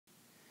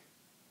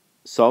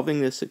Solving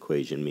this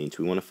equation means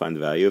we want to find the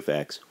value of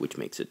x, which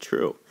makes it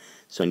true.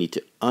 So I need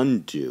to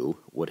undo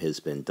what has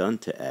been done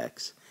to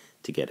x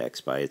to get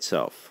x by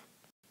itself.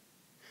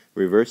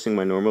 Reversing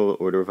my normal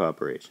order of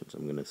operations,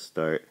 I'm going to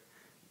start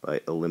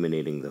by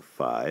eliminating the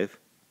 5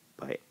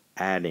 by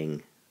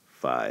adding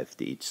 5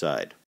 to each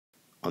side.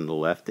 On the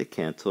left it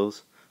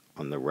cancels,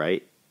 on the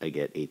right I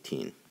get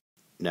 18.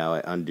 Now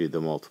I undo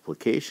the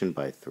multiplication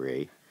by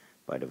 3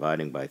 by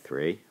dividing by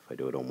 3. If I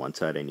do it on one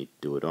side, I need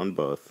to do it on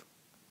both.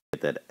 I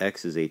get that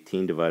x is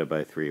 18 divided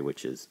by 3,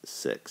 which is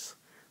 6.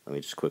 Let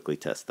me just quickly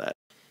test that.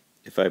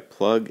 If I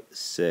plug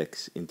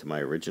 6 into my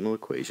original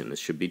equation, this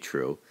should be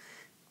true,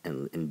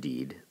 and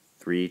indeed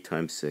 3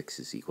 times 6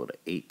 is equal to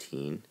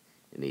 18,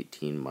 and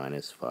 18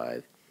 minus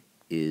 5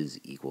 is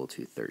equal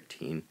to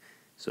 13.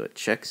 So it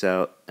checks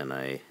out, and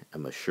I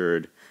am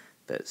assured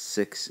that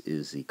 6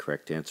 is the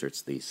correct answer.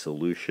 It's the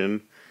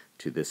solution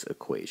to this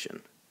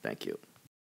equation. Thank you.